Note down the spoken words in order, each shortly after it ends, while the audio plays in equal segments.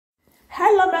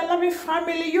my loving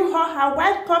family, you all are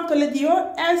welcome to Lady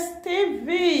OS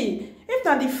TV. If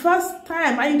not the first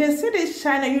time and you see this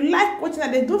channel, you like what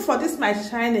they do for this my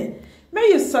channel, may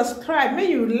you subscribe,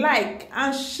 may you like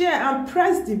and share and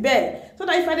press the bell so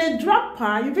that if I drop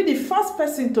her, you'll be the first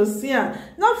person to see her.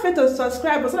 Not forget to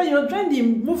subscribe so that you'll join the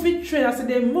movie train as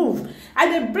they move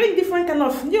and they bring different kind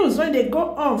of news when they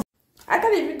go on. I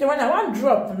can't even when I want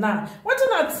drop now. What do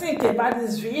you not think about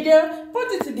this video?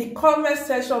 Put it in the comment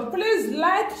section. Please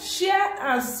like, share,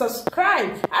 and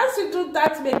subscribe. As you do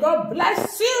that, may God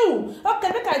bless you. Okay,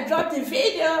 make I drop the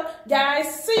video,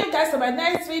 guys. See you guys on my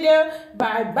next video.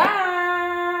 Bye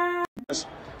bye.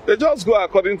 They just go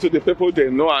according to the people they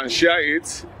know and share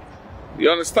it. You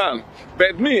understand?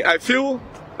 But me, I feel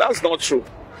that's not true.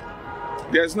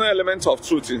 There's no element of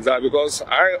truth in that because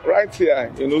I right here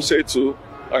in Usetu,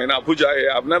 in Abuja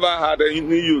here, I've never had any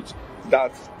youth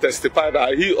that testified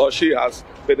that he or she has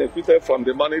benefited from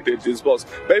the money they disburse.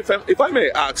 But if I may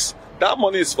ask, that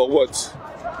money is for what?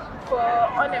 For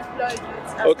unemployed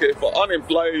youths. Okay, for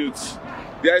unemployed youths.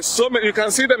 There are so many, you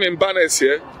can see them in banners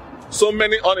here. So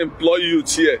many unemployed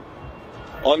youths here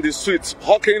on the streets,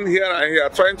 hawking here and here,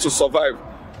 trying to survive.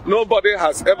 Nobody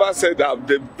has ever said that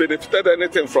they benefited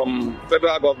anything from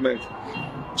federal government.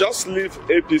 Just leave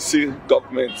APC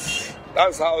government.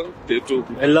 That's how they do.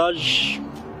 A large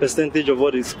percentage of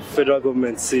what the federal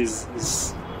government says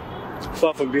is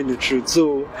far from being the truth.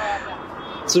 So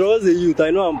towards the youth, I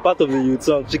know I'm part of the youth,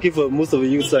 so I'm checking for most of the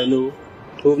youths I know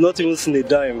who have not even seen a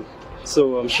dime.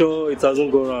 So I'm sure it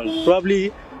hasn't gone around.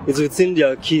 Probably it's within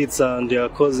their kids and their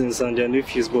cousins and their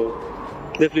nephews, but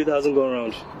definitely it hasn't gone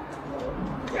around.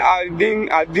 I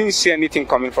didn't see anything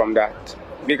coming from that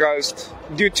because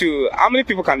due to how many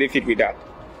people can they feed with that?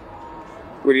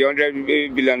 With the 100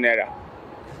 billion naira.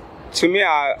 To me,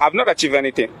 I've not achieved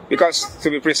anything because, to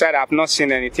be precise, I've not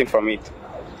seen anything from it.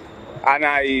 And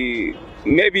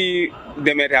maybe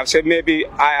they may have said maybe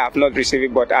I have not received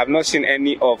it, but I've not seen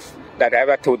any of that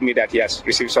ever told me that he has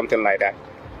received something like that.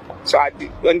 So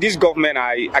in this government,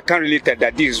 I can't really tell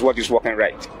that this is what is working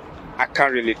right. I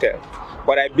can't really tell.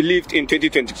 But I believed in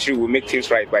 2023 we'll make things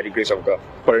right by the grace of God.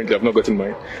 Apparently, I've not gotten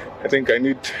mine. I think I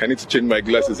need to change my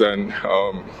glasses, and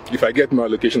if I get my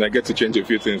allocation, I get to change a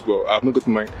few things. But I've not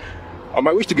gotten mine. I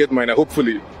wish to get mine.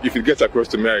 Hopefully, if it gets across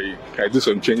to me, I do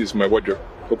some changes in my wardrobe.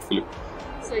 Hopefully.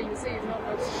 So you say you've not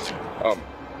got it?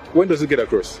 When does it get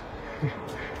across?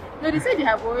 No, they said they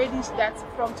have already that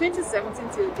from 2017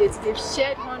 till date they've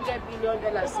shared $100 billion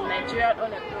to Nigerian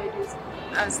unemployed youth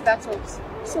and startups.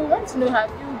 So I want to know, have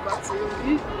you got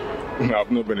it? I've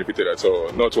not benefited at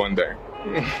all. Not one dime.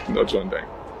 Not one dime.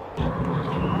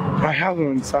 I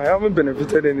haven't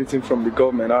benefited anything from the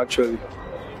government actually.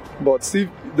 But see,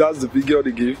 that's the figure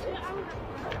they give.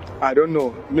 I don't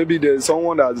know. Maybe there's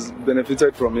someone that's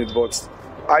benefited from it, but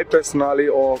I personally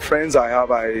or friends I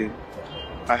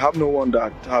have no one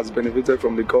that has benefited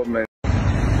from the government. I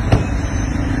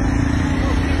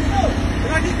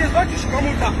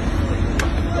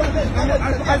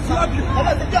slap you.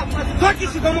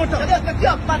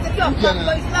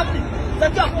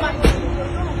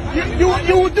 You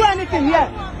will do anything here.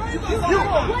 You will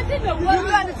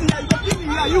do anything here. You give me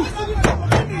here. You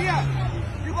give me here.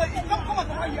 You come over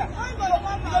here.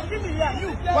 You give me here. You.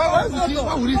 Why would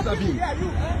he slap you?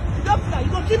 You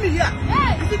go give me here.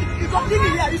 You go give me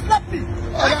here. You slap me.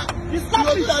 You slap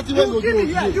me. You give me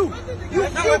here. You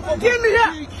give me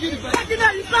here.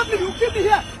 You slap me. You give me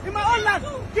here. In my own land.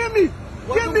 Give me.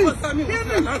 Give me. Give me.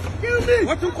 Give me.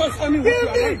 What you call me?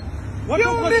 Give me. What you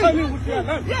call me with your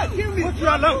land? Yeah, give me. What you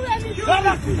allow?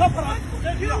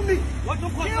 Give me. What you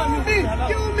call me? Give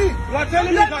me. You are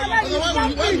telling me that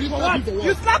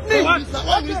you slap me. Why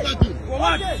will you slap me? For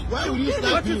what? Why will you slap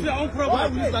me? What is your own problem? Why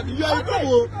will you slap me? You are in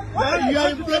trouble. You are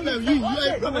in problem. You are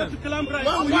in problem.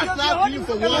 Why will you slap me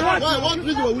for what? Why? What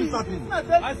reason will you slap me? I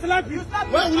slap you.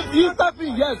 Why will you slap me?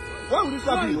 Yes. Why will you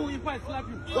slap me? If I slap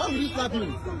you. Why will you slap me?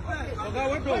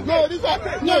 No, this is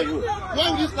no. Why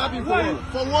will you slap me for what?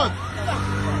 For what?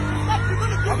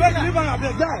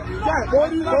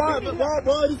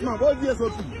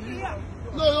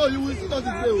 No, you will see that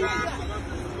today.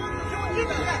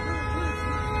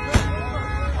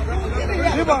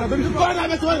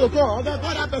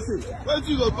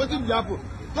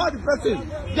 Call the person.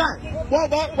 Guy, call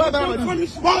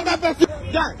that person.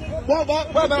 Guy, call that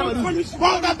person.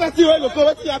 What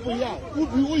happen here?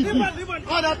 Who is it?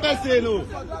 Call that person. No,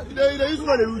 they use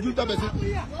money to reduce that person.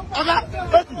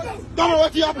 Okay, tell me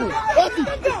what happened.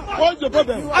 What's the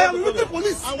problem? I am with the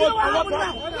police. Why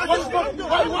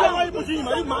are you pushing him?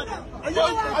 Are you mad?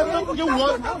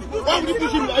 Why would you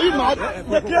push him? Are you mad?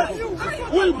 The case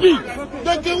will be.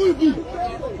 The case will be.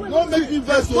 Don't make me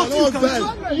vex.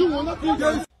 You will not be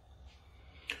vex.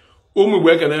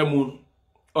 Igbo ekene mu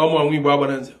ọmụ anwụ Igbo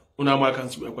agbananze una amaka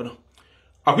nsi ekwana.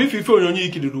 Akwa ife onyonyo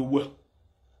ikiriri ugbu a.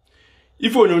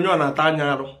 Ife onyonyo na-ata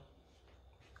anya arụ.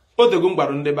 Otego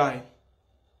mgbarụ ndị be anyị.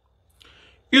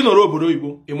 Ịnọrọ obodo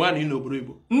Igbo, ịma na ị n'obodo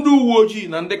Igbo. Ndị uwe ojii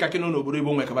na ndị kaki nọ n'obodo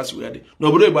Igbo nwe kabasi wee dị.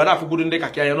 N'obodo Igbo ada afụgburu ndị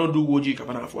kaki anya na ndị uwe ojii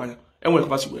kaba na-afụ anya. Enwe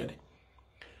kabasi wee dị.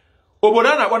 Obodo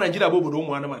a na-agba Nigeria bụ obodo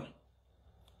ụmụ anụmanụ.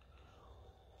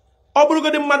 Ọ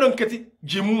bụrụgodị mmadụ nkịtị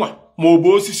ji mma ma ọ bụ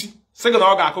osisi sị gị na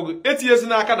ọ ga-akụ gị, etinyezi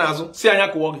n'aka n'azụ si anya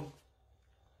kụọ gị.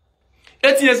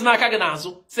 Etinyezi n'aka gị n'azụ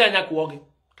si anya kụọ gị.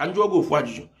 Ka njụọ gị ofu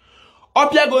ajụjụ. Ọ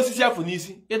pịa gị osisi afọ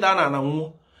n'isi, ịda na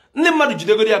nwụọ. Ndị mmadụ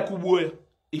jidegoro ya kụgbuo ya,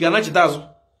 ị ga-anachite azụ.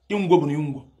 Ingwo bụ na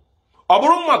ingwo. Ọ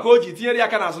bụrụ mma ka o ji tinyere ya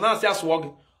aka n'azụ na-asị asụọ gị.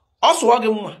 Ọ sụọ gị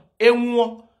mma,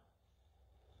 enwụọ.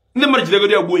 Ndị mmadụ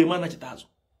jidegoro ya gbuo ya ma nachite azụ.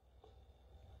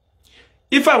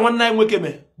 Ife a nwanne anyị nwoke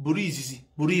mee buru izizi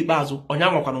buru ikpeazụ onye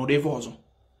anwakwa n'ụdị ife ọzọ.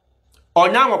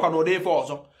 Onye anwakwa n'ụdị ife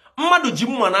ọzọ. Mmadụ ji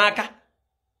mma n'aka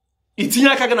itinye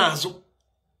aka gị n'azụ.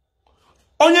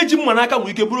 Onye ji mma n'aka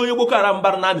nwere ike bụrụ onye Boko Haram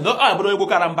mbara n'amị, na ọ bụrụ onye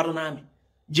Boko Haram mbara n'amị.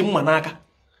 Ji mma n'aka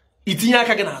itinye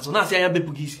aka gị n'azụ na-asị anya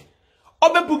bepụ gị isi.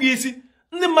 Ọ bepụ gị isi,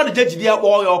 ndị mmadụ je jide ya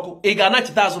kpọọ ya ọkụ, ị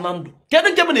ga-anachite azụ na ndụ. Kedu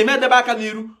nke m na-eme edebe aka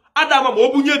n'iru adama ma o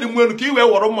bunye dị nwelu ka i wee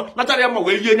wọrọ mma nachara ya mma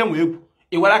wee yie nya nwe egwu.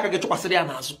 I were aka gị chụkwasịrị ya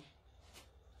n'azụ.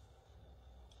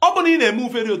 Ọ bụ na ị na-eme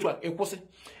ufere otu a ịkwụsị.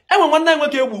 Enwe nwanne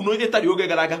nwoke egwu n'ịtarị oge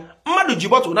gara aga, mmadụ ji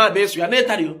bọtụl na-abịa ịsụ ya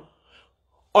na-ịtarị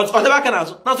ọdebe aka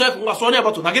n'azụ na-asụ efu ngwa sụọ onye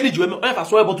bọtụl na gịnị ji eme onye fa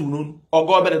sụọ bọtụl n'onu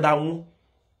ọgọ obere da nwụọ.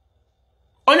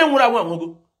 Onye nwụrụ anwụ anwụgo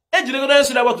ejirigodo onye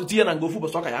sụrụ bọtụl tinye na nga ofu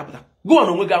ụbọchị ọ ka ya pụta gụọ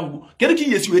na onwe gị ngwụ. Kedu ka ị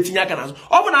ga-esi wee tinye aka n'azụ?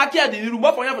 Ọ bụ na aka ya dị n'iru mgbe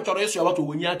afọ onye chọrọ ịsụ ya bọtụl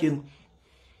wenye aka elu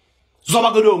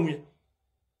zọbagodo onwe ya.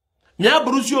 Nya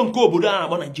bụrụzio nke obodo a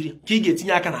na-akpọ Naijiria ka ị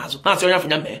ga-etinye aka n'azụ na-asị onye afọ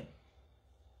ya mee.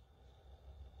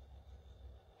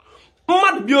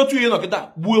 Mmadụ bịa otu ihe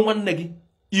nọkịta gbuo nwanne gị,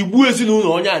 igbuo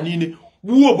ezinụlọ onye a niile,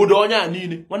 gbuo obodo onye a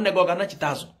niile, nwanne gị ọ ga-anachite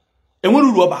azụ? Enwere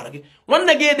uru ọ bara gị.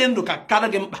 Nwanne gị dị ndụ ka karịa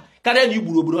gị mkpa karịa na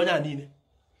igburu obodo onye a niile.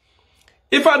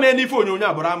 Ife a mee n'ife onyonyo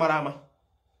abụrụ amara ama.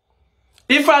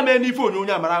 Ife a mee n'ife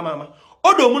onyonyo amara ama.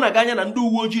 O do mụ na gị anya na ndị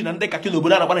uwe ojii na ndị kaki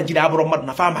n'obodo a na-agba Naịjirịa abụrụ mmadụ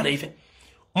na fa amara ife.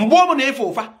 Mgbe ọ bụ na ife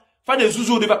ụfa fa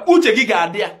na-ezuzu ụdịfa, uche gị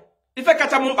ga-adị ya. Ife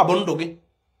kacha m mkpa bụ ndụ gị.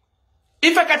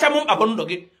 Ife kacha m mkpa bụ ndụ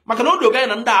gị, maka na o doga ya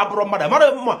na ndị abụrụ mmadụ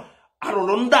mara mma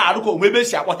arụrụ ndị arụ ka onwe ebe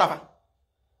esi akpọtafa.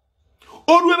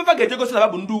 O ruo ebe fa ga-eje gosi na fa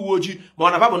bụ ndị uwe ojii ma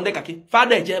ọ na fa bụ ndị kaki,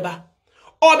 fada eje ebe a.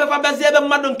 Ọ befa bịazie ebe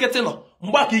mmadụ nkịtị nọ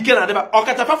mgbe aka ike na-adịba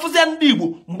ọkacha fafụzie ndị Igbo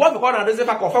mgbe ọ bịakwa na-adịzi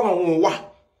fa ka ọfa nwe ụwa.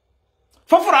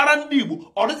 Fafụrụ ara ndị Igbo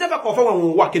ọ dịzi fa ka ọfa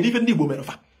nwe ụwa. Kedu ife ndị Igbo mere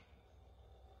fa?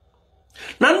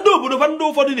 Na ndị obodo fa ndị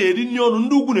ụfọdụ na-eri nri ọnụ,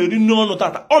 ndị ugwu na-eri nri ọnụ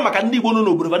tata. Ọ maka ndị Igbo nọ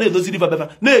n'obodo fa na-edoziri fa befa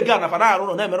na-ege anafa na-arụ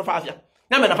ụlọ na-emerụ fa afịa.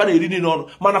 Ya mere na fa na-eri nri n'ọnụ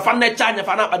mana fa na-eche anya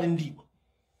fa na-akpadị ndị Igbo.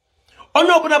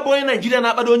 Onye ọbụla bụ onye Naijiria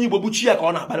na-akpadị onye Igbo bụ chi ya ka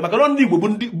ọ na-akpadị, maka na ndị Igbo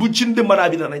bụ chi ndị mmadụ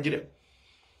abi na Naijiria.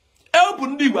 Ewepụ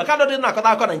ndị Igbo aka dị na-akọta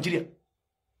akọ Naijiria.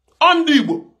 Ndị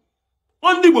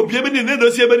Igbo bi ebe niile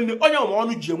na-edozi ebe niile. Onye ọma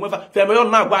ọnụ ji enwefa feme ya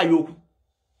na-agwa anyị okwu.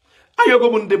 Anyị okwu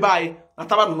bụ ndị be anyị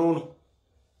na-ataba n'ụlọ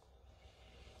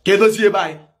ka edozie ebe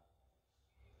anyị.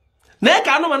 Na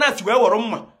ka anụmanụ si wee wọrọ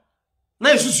mma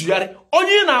na-esusugharị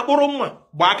onye ị na-akpụrụ mma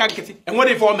gba aka nkịtị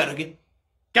enwere ife o mere gị.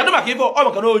 Kedu maka ife ọ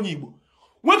maka na onye Igbo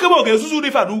nwoke m oge esusu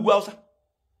ife a na ugwu Hausa,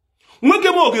 nwoke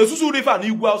m oge esusu ife a na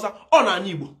igwu Hausa, ọ na anya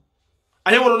Igbo.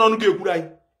 Anyị nwere n'ọnụ ka ekwuru anyị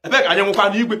ebe ka anyị nwekwa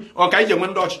n'igwe ọ ka anyị ji enwe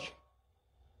ndị ọchịchị.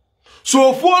 So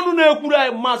ofu ọnụ na-ekwuru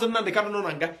anyị Maazị Nnamdi Kanu nọ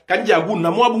na nga ka m ji agwụ na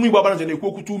mụ abụ Igbo Agbananze na-ekwu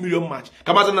okwu 2 million march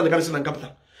ka Maazị Nnamdi Kanu si na nga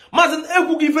pụta. Maazị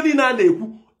ekwu gị ife niile a na-ekwu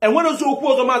enwere ozi okwu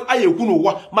ọzọ Maazị anyị ekwu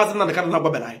n'ụwa Maazị Nnamdi Kanu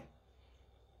na-agbabara anyị.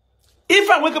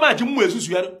 Ife a nwoke m ji mmụ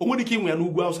esusu ya o nwere ike inwe ya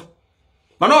n'ugwu Hausa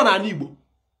mana ọ na-anya Igbo.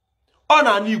 Ọ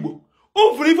na-anya Igbo.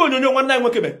 Ụfụrụ ife onyonyo nwanne anyị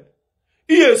nwoke mee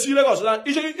ihe esi Lagos na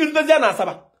ndezi na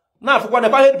Asaba na-afụkwa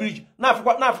na Head Bridge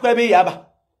na-afụkwa ebe ihe aba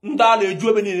ndị a na-eju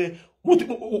ebe niile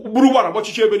buru ụgbọ na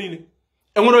ọchịchị ebe niile.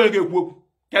 Enwere onye ga-ekwu okwu.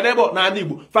 Kedu ebe na anya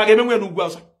Igbo fa ga-emenwe n'ugwu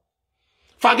Hausa?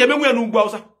 Fa ga-emenwe n'ugwu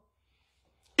Hausa?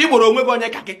 Igboro onwe gị onye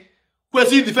kaki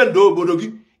kwesịrị idifend obodo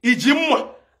gị iji mma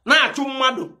na-achụ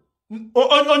mmadụ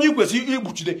onye kwesịrị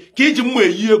igbuchide ka iji mma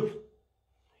eyi egwu.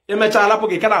 Emechaa lapụ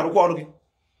gị ka na-arụkwa ọrụ gị.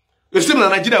 Esi m na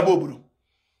Naijiria bụ obodo.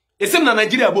 Esi m na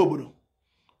Naijiria bụ obodo.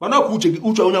 Mana ọkwa uche gị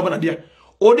uche onye ọbụla dị ya.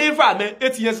 Ụdị ife a mee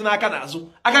etinyezi n'aka n'azụ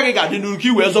aka gị ga-adị n'iru ka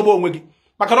i wee zọba onwe gị.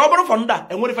 Maka na ọ bụrụ fọ ndị a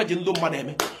enwere ife ji ndụ mmadụ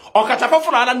eme. Ọkacha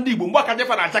fafụrụ ala ndị Igbo mgbe akacha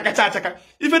fa na-achakacha achaka.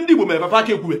 Ife ndị Igbo mere fafa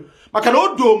aka ekwuwe. Maka na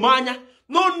o doo m anya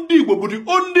na ndị Igbo bụ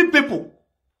the only people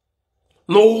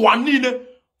n'ụwa niile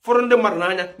fụrụ ndị mmadụ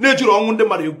n'anya na-ejiri ọnwụ ndị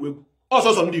mmadụ egwu egwu.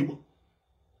 Ọsọsọ ndị Igbo.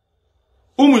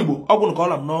 Ụmụ Igbo ọgwụ nke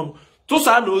ọla m n'ọnụ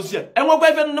tụsa na ozi a enwekwa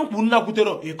ife nnukwu nna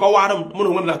kwutere ịkọwara m mụ na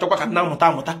onwe m na-achọkwa ka nna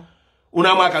amụta unu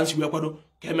ama ka m si wee kwado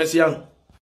ka emesịa ahụ